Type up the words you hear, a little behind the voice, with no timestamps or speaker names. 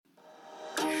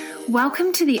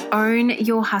Welcome to the Own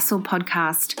Your Hustle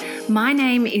podcast. My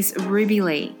name is Ruby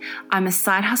Lee. I'm a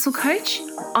side hustle coach,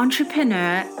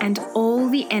 entrepreneur, and all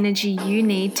the energy you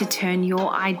need to turn your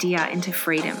idea into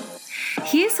freedom.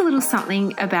 Here's a little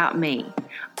something about me.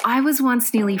 I was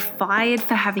once nearly fired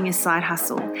for having a side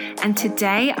hustle, and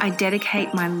today I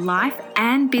dedicate my life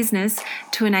and business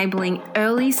to enabling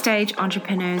early stage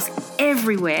entrepreneurs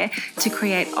everywhere to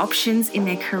create options in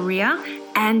their career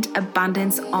and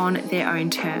abundance on their own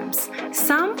terms,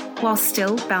 some while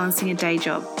still balancing a day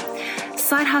job.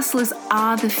 Side hustlers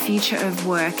are the future of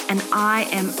work, and I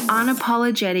am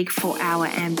unapologetic for our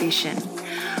ambition.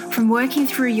 From working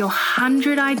through your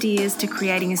 100 ideas to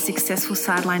creating a successful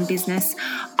sideline business,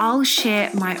 I'll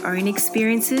share my own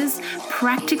experiences,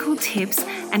 practical tips,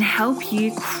 and help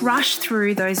you crush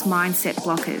through those mindset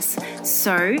blockers.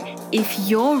 So if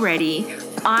you're ready,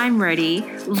 I'm ready.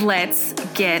 Let's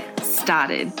get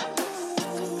started.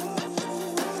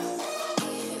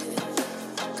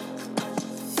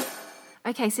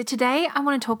 Okay, so today I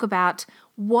want to talk about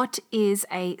what is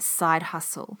a side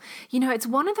hustle? You know, it's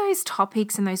one of those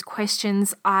topics and those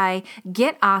questions I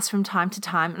get asked from time to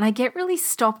time, and I get really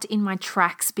stopped in my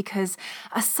tracks because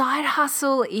a side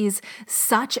hustle is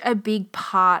such a big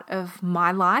part of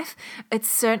my life. It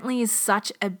certainly is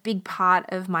such a big part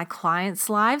of my clients'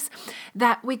 lives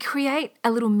that we create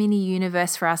a little mini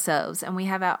universe for ourselves, and we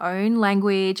have our own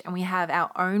language and we have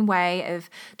our own way of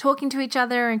talking to each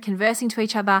other and conversing to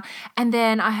each other. And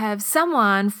then I have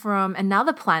someone from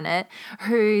another planet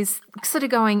who's sort of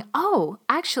going, oh,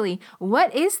 actually,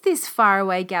 what is this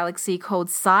faraway galaxy called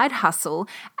side hustle,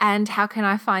 and how can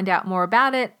I find out more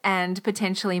about it and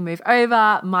potentially move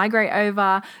over, migrate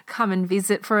over, come and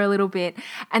visit for a little bit?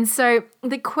 And so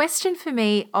the question for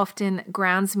me often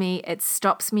grounds me, it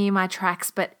stops me in my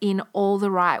tracks, but in all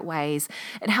the right ways.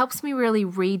 It helps me really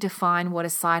redefine what a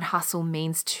side hustle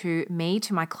means to me,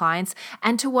 to my clients,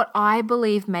 and to what I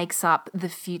believe makes up the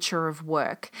future of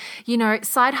work. You know,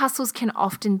 side hustles can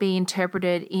often be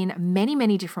interpreted in many,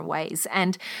 many different ways.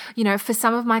 And, you know, for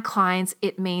some of my clients,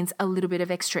 it means a little bit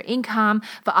of extra income.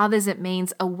 For others, it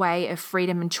means a way of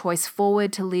freedom and choice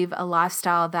forward to live a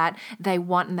lifestyle that they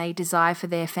want and they desire for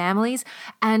their families.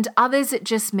 And others, it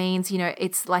just means, you know,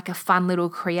 it's like a fun little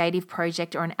creative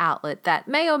project or an outlet that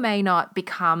may or may not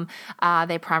become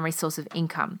their primary source of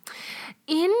income.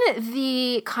 In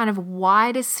the kind of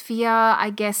wider sphere,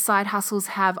 I guess side hustles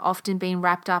have often been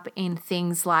wrapped up in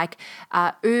things like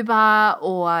Uber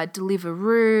or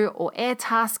Deliveroo or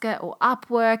Airtasker or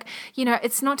Upwork. You know,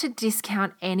 it's not to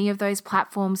discount any of those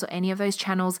platforms or any of those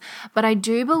channels, but I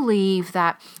do believe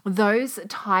that those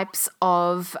types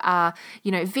of,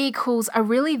 vehicles are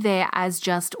really there as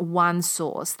just one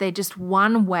source. They're just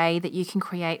one way that you can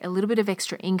create a little bit of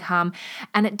extra income,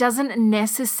 and it doesn't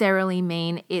necessarily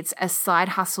mean it's a side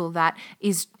hustle that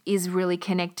is really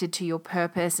connected to your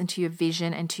purpose and to your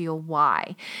vision and to your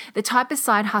why. The type of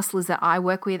side hustlers that I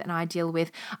work with and I deal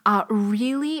with are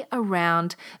really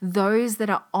around those that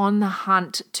are on the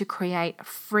hunt to create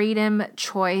freedom,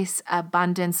 choice,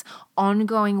 abundance,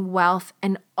 ongoing wealth,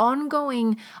 and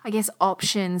ongoing,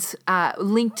 options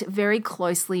linked very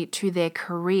closely to their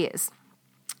careers.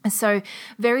 So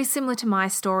very similar to my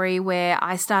story where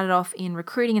I started off in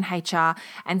recruiting and HR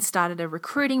and started a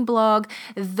recruiting blog.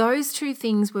 Those two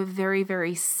things were very,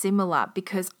 very similar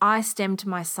because I stemmed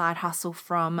my side hustle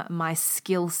from my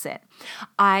skill set.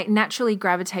 I naturally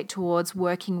gravitate towards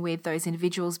working with those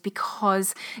individuals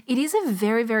because it is a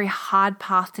very, very hard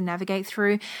path to navigate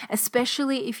through,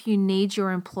 especially if you need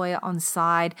your employer on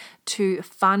side to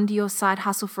fund your side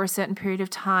hustle for a certain period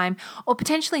of time, or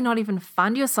potentially not even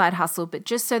fund your side hustle, but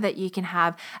just so that you can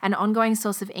have an ongoing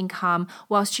source of income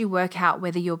whilst you work out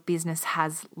whether your business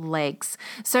has legs.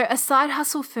 So a side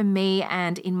hustle for me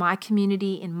and in my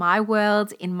community, in my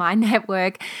world, in my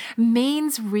network,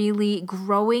 means really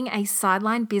growing a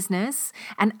sideline business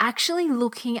and actually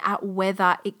looking at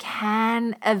whether it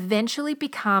can eventually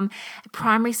become a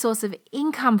primary source of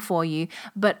income for you,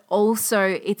 but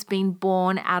also it's been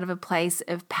born out of a place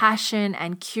of passion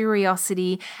and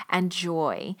curiosity and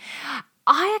joy.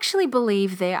 I actually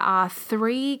believe there are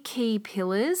three key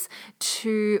pillars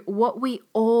to what we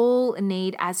all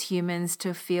need as humans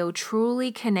to feel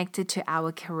truly connected to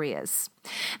our careers.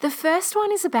 The first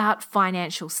one is about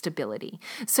financial stability.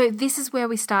 So this is where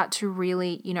we start to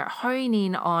really, hone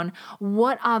in on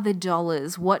what are the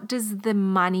dollars? What does the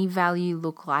money value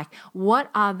look like?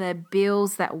 What are the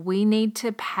bills that we need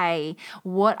to pay?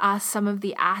 What are some of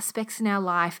the aspects in our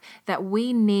life that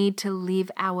we need to live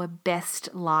our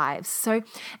best lives? So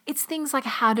So it's things like,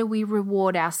 how do we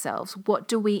reward ourselves? What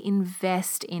do we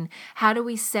invest in? How do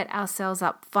we set ourselves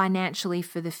up financially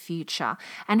for the future?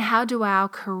 And how do our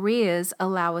careers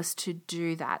allow us to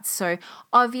do that? So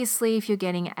obviously, if you're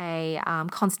getting a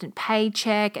constant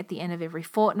paycheck at the end of every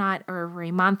fortnight or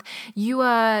every month, you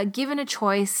are given a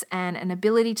choice and an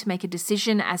ability to make a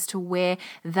decision as to where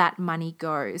that money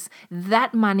goes.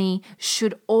 That money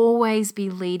should always be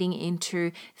leading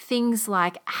into things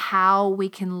like how we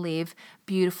can live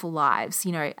beautiful lives.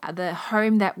 You know, the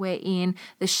home that we're in,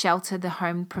 the shelter the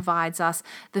home provides us,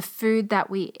 the food that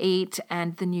we eat,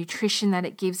 and the nutrition that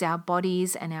it gives our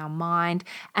bodies and our mind.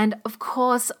 And of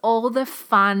course, all the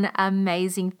fun,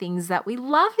 amazing things that we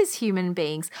love as human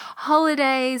beings: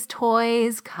 holidays,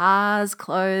 toys, cars,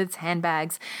 clothes,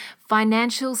 handbags.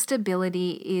 Financial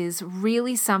stability is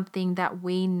really something that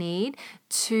we need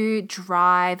to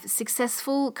drive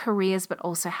successful careers, but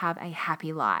also have a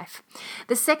happy life.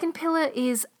 The second pillar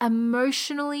is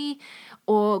emotionally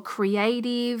or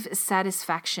creative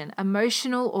satisfaction.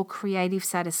 Emotional or creative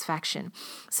satisfaction.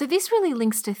 So this really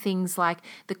links to things like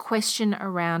the question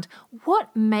around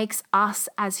what makes us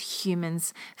as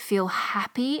humans feel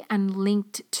happy and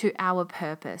linked to our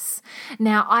purpose.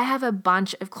 Now, I have a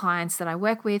bunch of clients that I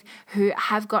work with who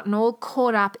have gotten all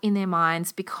caught up in their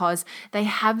minds because they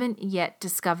haven't yet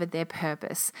discovered their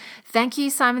purpose. Thank you,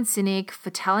 Simon Sinek,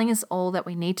 for telling us all that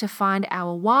we need to find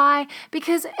our why,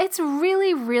 because it's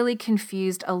really, really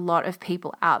confused a lot of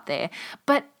people out there,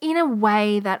 but in a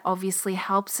way that obviously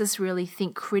helps us really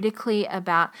think critically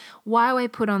about why we're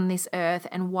put on this earth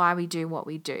and why we do what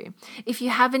we do. If you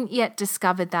haven't yet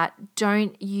discovered that,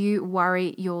 don't you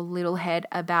worry your little head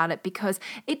about it, because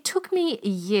it took me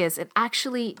years. It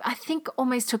actually, I think,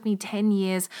 almost took me 10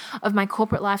 years of my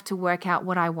corporate life to work out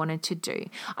what I wanted to do.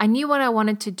 I knew what I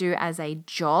wanted to do as a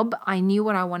job. I knew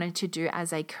what I wanted to do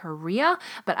as a career,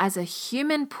 but as a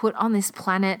human put on this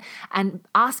planet and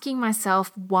asking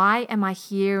myself, why am I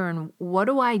here and what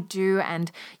do I do? And,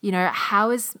 you know, how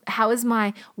is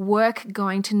my work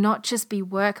going to not just be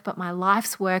work, but my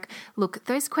life's work? Look,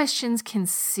 those questions can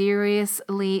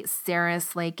seriously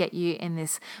get you in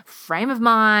this frame of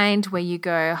mind where you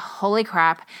go, holy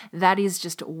crap, that is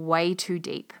just way too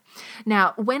deep.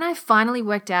 Now, when I finally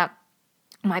worked out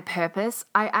my purpose,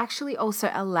 I actually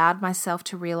also allowed myself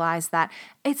to realize that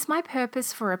it's my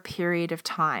purpose for a period of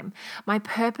time. My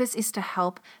purpose is to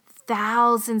help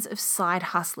thousands of side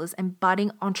hustlers and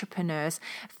budding entrepreneurs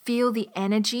feel the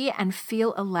energy and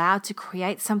feel allowed to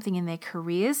create something in their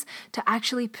careers, to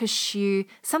actually pursue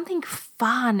something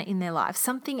fun in their life,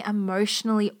 something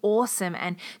emotionally awesome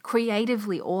and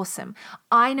creatively awesome.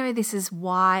 I know this is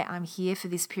why I'm here for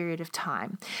this period of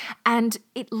time. And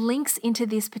it links into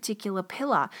this particular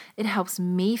pillar. It helps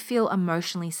me feel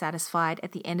emotionally satisfied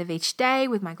at the end of each day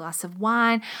with my glass of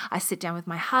wine. I sit down with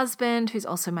my husband, who's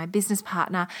also my business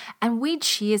partner, and we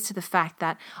cheers to the fact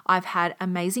that I've had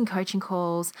amazing coaching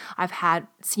calls. I've had,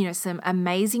 some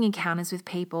amazing encounters with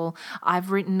people.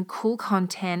 I've written cool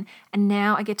content, and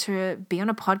now I get to be on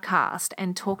a podcast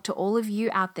and talk to all of you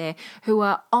out there who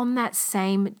are on that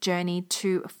same journey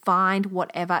to find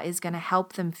whatever is going to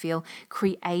help them feel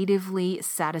creatively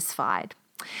satisfied.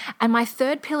 And my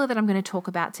third pillar that I'm going to talk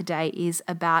about today is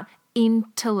about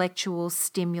intellectual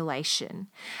stimulation.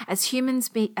 As human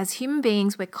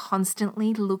beings, we're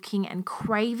constantly looking and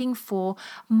craving for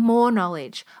more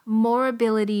knowledge, more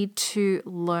ability to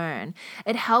learn.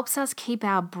 It helps us keep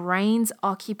our brains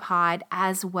occupied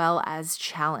as well as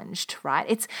challenged, right?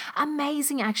 It's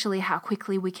amazing actually how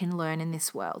quickly we can learn in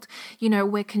this world.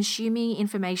 We're consuming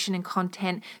information and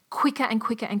content quicker and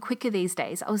quicker and quicker these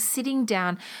days. I was sitting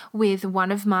down with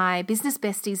one of my business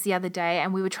besties the other day,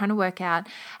 and we were trying to work out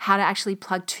how to actually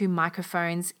plug two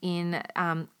microphones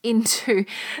into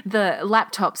the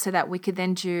laptop so that we could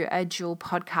then do a dual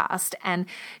podcast. And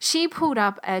she pulled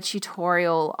up a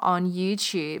tutorial on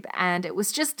YouTube, and it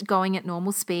was just going at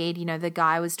normal speed. The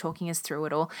guy was talking us through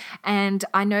it all. And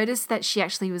I noticed that she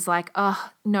actually was like,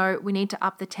 oh, no, we need to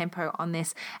up the tempo on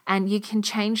this. And you can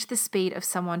change the speed of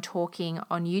someone talking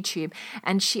on YouTube.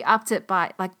 And she upped it to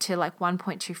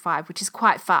 1.25, which is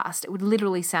quite fast. It would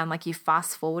literally sound like you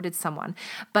fast forwarded someone.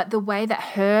 But the way that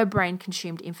her brain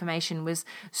consumed information was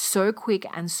so quick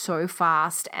and so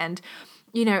fast. And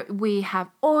we have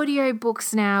audio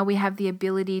books now. We have the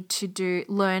ability to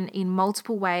learn in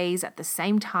multiple ways at the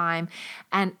same time.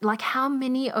 And how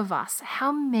many of us,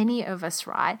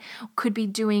 right, could be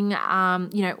doing,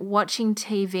 watching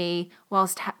TV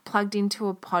whilst plugged into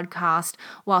a podcast,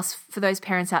 whilst for those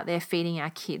parents out there feeding our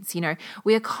kids.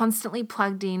 We are constantly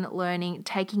plugged in, learning,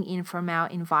 taking in from our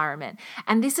environment.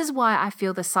 And this is why I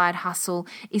feel the side hustle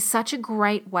is such a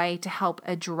great way to help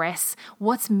address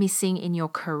what's missing in your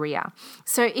career.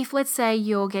 So if, let's say,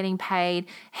 you're getting paid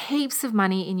heaps of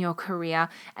money in your career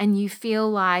and you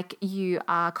feel like you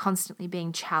are constantly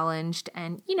being challenged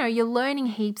and, you're learning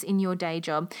heaps in your day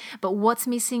job, but what's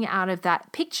missing out of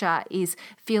that picture is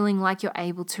feeling like you're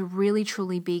able to really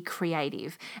truly be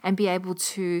creative and be able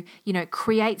to,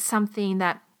 create something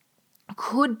that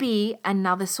could be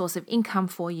another source of income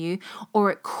for you,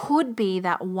 or it could be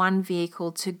that one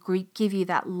vehicle to give you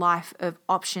that life of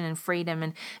option and freedom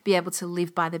and be able to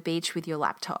live by the beach with your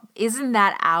laptop. Isn't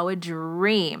that our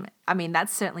dream? I mean,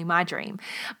 that's certainly my dream.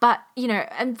 But,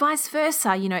 and vice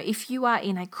versa, if you are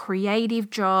in a creative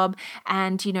job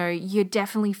and, you're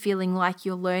definitely feeling like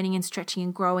you're learning and stretching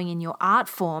and growing in your art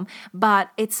form,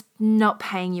 but it's not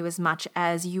paying you as much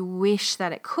as you wish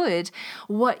that it could,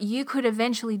 what you could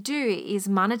eventually do is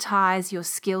monetize your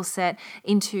skill set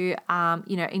into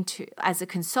as a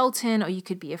consultant, or you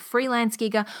could be a freelance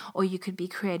gigger, or you could be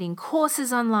creating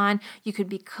courses online, you could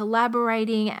be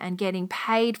collaborating and getting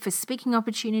paid for speaking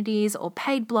opportunities or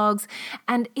paid blogs.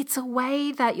 And it's a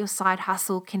way that your side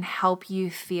hustle can help you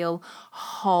feel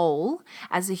whole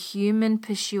as a human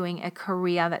pursuing a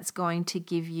career that's going to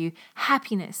give you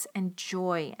happiness and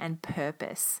joy and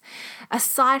purpose. A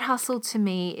side hustle to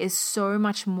me is so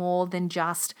much more than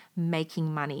just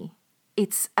making money.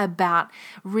 It's about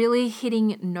really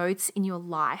hitting notes in your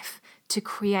life to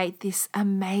create this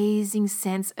amazing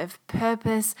sense of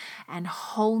purpose and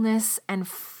wholeness and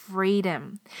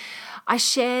freedom. I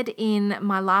shared in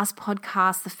my last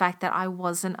podcast the fact that I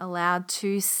wasn't allowed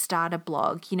to start a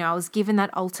blog. I was given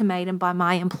that ultimatum by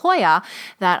my employer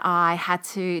that I had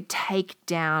to take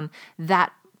down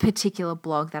that particular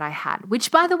blog that I had, which,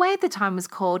 by the way, at the time was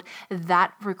called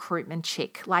That Recruitment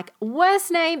Chick. Like, worst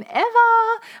name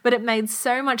ever, but it made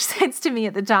so much sense to me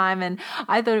at the time, and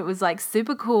I thought it was like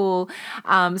super cool.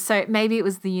 So maybe it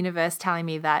was the universe telling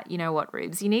me that, you know what,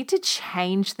 Rubes, you need to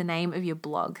change the name of your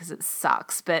blog because it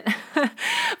sucks. But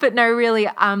but no, really,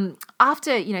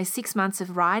 after 6 months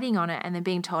of writing on it and then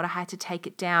being told I had to take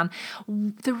it down,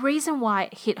 the reason why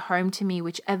it hit home to me,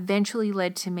 which eventually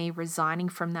led to me resigning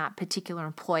from that particular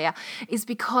employer, is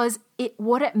because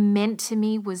what it meant to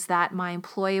me was that my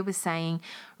employer was saying,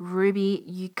 Ruby,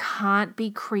 you can't be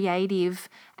creative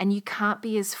and you can't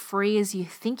be as free as you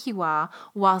think you are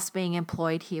whilst being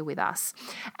employed here with us.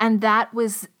 And that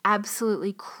was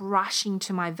absolutely crushing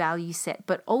to my value set,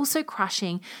 but also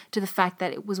crushing to the fact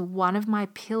that it was one of my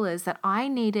pillars that I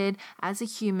needed as a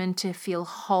human to feel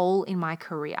whole in my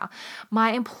career.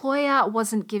 My employer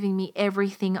wasn't giving me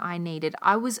everything I needed.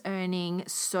 I was earning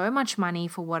so much money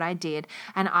for what I did,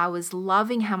 and I was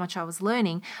loving how much I was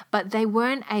learning, but they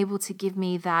weren't able to give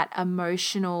me that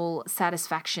emotional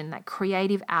satisfaction, that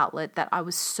creative outlet that I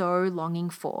was so longing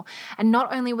for. And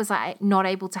not only was I not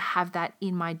able to have that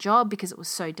in my job because it was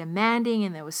so demanding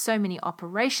and there were so many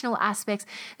operational aspects,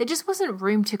 there just wasn't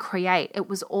room to create. It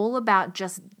was all about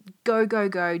just go,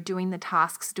 doing the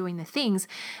tasks, doing the things,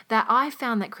 that I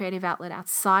found that creative outlet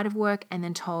outside of work and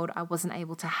then told I wasn't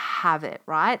able to have it,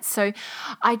 right? So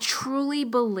I truly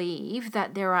believe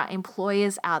that there are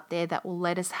employers out there that will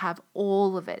let us have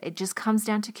all of it. It just comes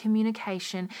down to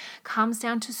communication, comes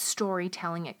down to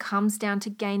storytelling, it comes down to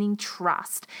gaining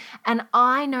trust. And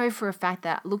I know for a fact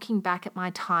that looking back at my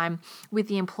time with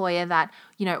the employer that,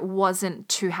 wasn't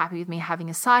too happy with me having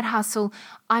a side hustle,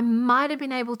 I might have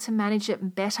been able to manage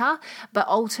it better, but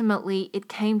ultimately it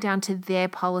came down to their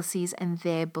policies and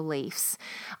their beliefs.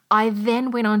 I then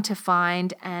went on to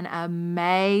find an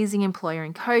amazing employer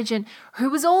in Cogent who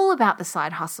was all about the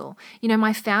side hustle.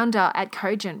 My founder at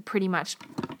Cogent pretty much,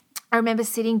 I remember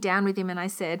sitting down with him and I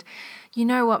said, you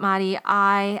know what, Marty,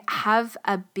 I have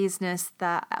a business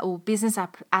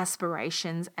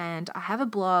aspirations and I have a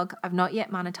blog. I've not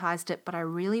yet monetized it, but I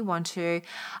really want to.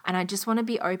 And I just want to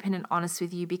be open and honest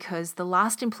with you because the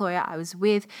last employer I was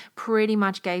with pretty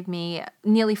much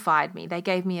nearly fired me. They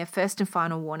gave me a first and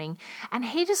final warning. And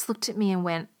he just looked at me and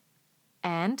went,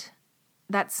 and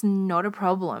that's not a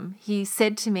problem. He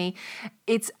said to me,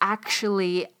 it's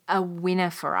actually a winner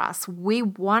for us. We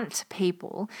want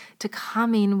people to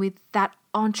come in with that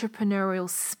entrepreneurial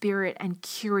spirit and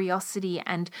curiosity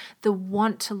and the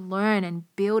want to learn and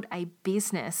build a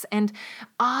business. And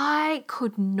I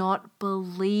could not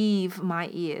believe my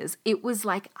ears. It was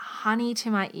like honey to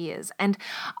my ears. And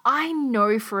I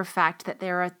know for a fact that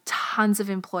there are tons of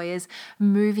employers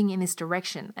moving in this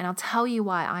direction. And I'll tell you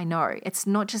why I know. It's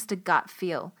not just a gut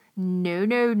feel. No,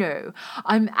 no, no.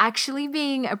 I'm actually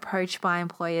being approached by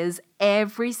employers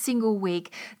every single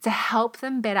week to help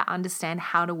them better understand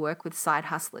how to work with side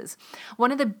hustlers.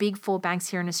 One of the big four banks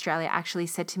here in Australia actually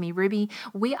said to me, Ruby,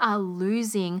 we are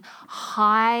losing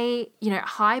high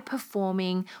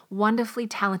performing, wonderfully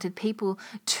talented people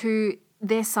to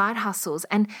their side hustles,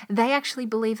 and they actually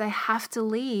believe they have to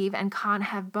leave and can't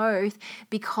have both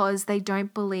because they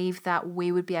don't believe that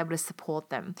we would be able to support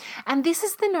them. And this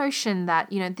is the notion that,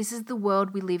 this is the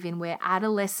world we live in, where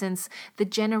adolescents, the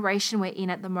generation we're in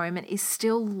at the moment, is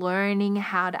still learning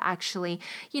how to actually,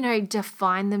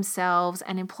 define themselves,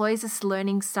 and employers are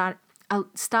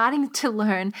starting to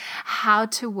learn how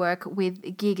to work with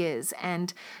giggers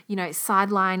and,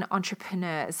 sideline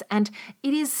entrepreneurs. And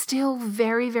it is still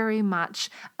very, very much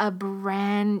a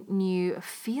brand new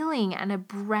feeling and a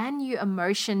brand new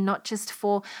emotion, not just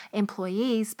for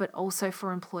employees, but also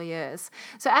for employers.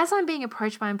 So as I'm being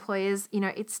approached by employers,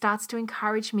 it starts to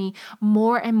encourage me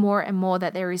more and more and more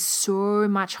that there is so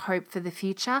much hope for the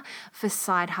future for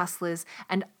side hustlers.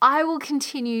 And I will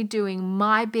continue doing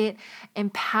my bit,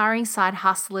 empowering side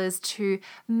hustlers to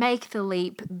make the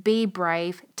leap, be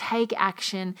brave, take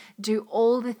action, do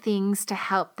all the things to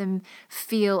help them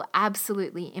feel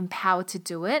absolutely empowered to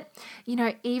do it.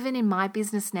 Even in my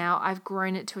business now, I've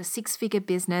grown it to a 6-figure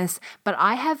business, but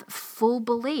I have full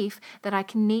belief that I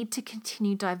need to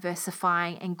continue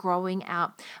diversifying and growing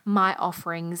out my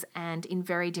offerings and in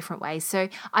very different ways. So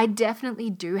I definitely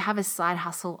do have a side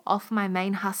hustle off my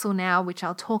main hustle now, which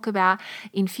I'll talk about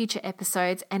in future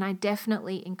episodes, and I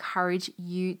definitely encourage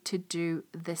you to do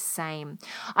the same.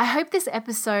 I hope this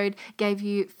episode gave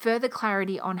you further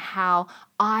clarity on how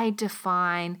I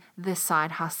define the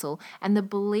side hustle and the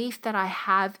belief that I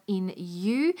have in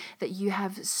you, that you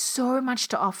have so much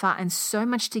to offer and so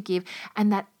much to give, and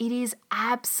that it is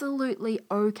absolutely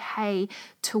okay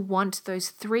to want those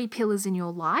 3 pillars in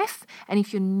your life. And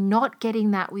if you're not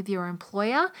getting that with your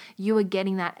employer, you are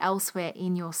getting that elsewhere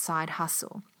in your side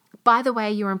hustle. By the way,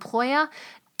 your employer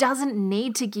doesn't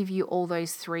need to give you all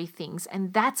those 3 things.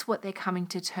 And that's what they're coming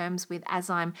to terms with as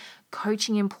I'm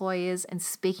coaching employers and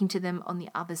speaking to them on the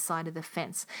other side of the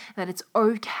fence, that it's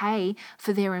okay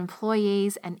for their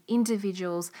employees and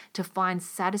individuals to find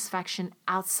satisfaction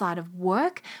outside of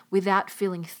work without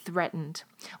feeling threatened.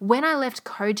 When I left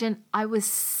Cogent, I was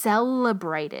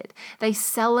celebrated. They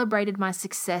celebrated my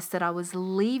success, that I was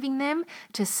leaving them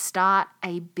to start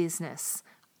a business.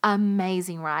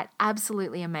 Amazing, right?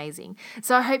 Absolutely amazing.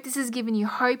 So I hope this has given you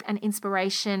hope and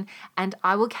inspiration, and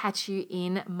I will catch you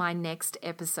in my next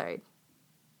episode.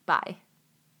 Bye.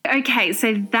 Okay,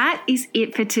 so that is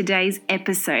it for today's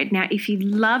episode. Now, if you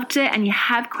loved it and you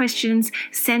have questions,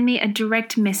 send me a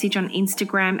direct message on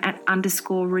Instagram at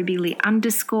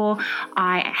 _RubyLee_.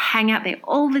 I hang out there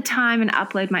all the time and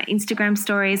upload my Instagram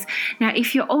stories. Now,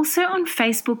 if you're also on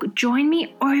Facebook, join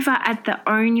me over at the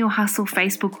Own Your Hustle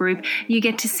Facebook group. You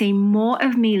get to see more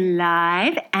of me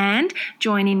live and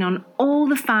join in on all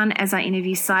the fun as I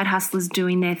interview side hustlers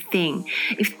doing their thing.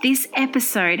 If this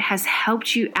episode has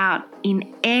helped you out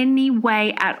in any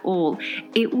way at all,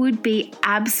 it would be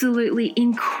absolutely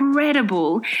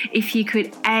incredible if you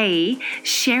could A,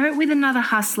 share it with another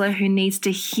hustler who needs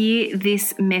to hear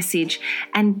this message,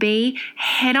 and B,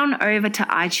 head on over to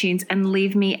iTunes and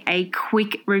leave me a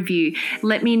quick review.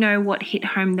 Let me know what hit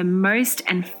home the most,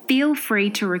 and feel free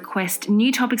to request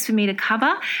new topics for me to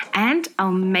cover, and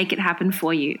I'll make it happen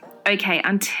for you. Okay,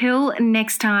 until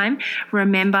next time,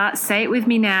 remember, say it with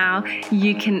me now,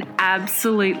 you can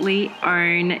absolutely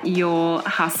own your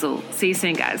hustle. See you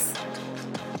soon, guys.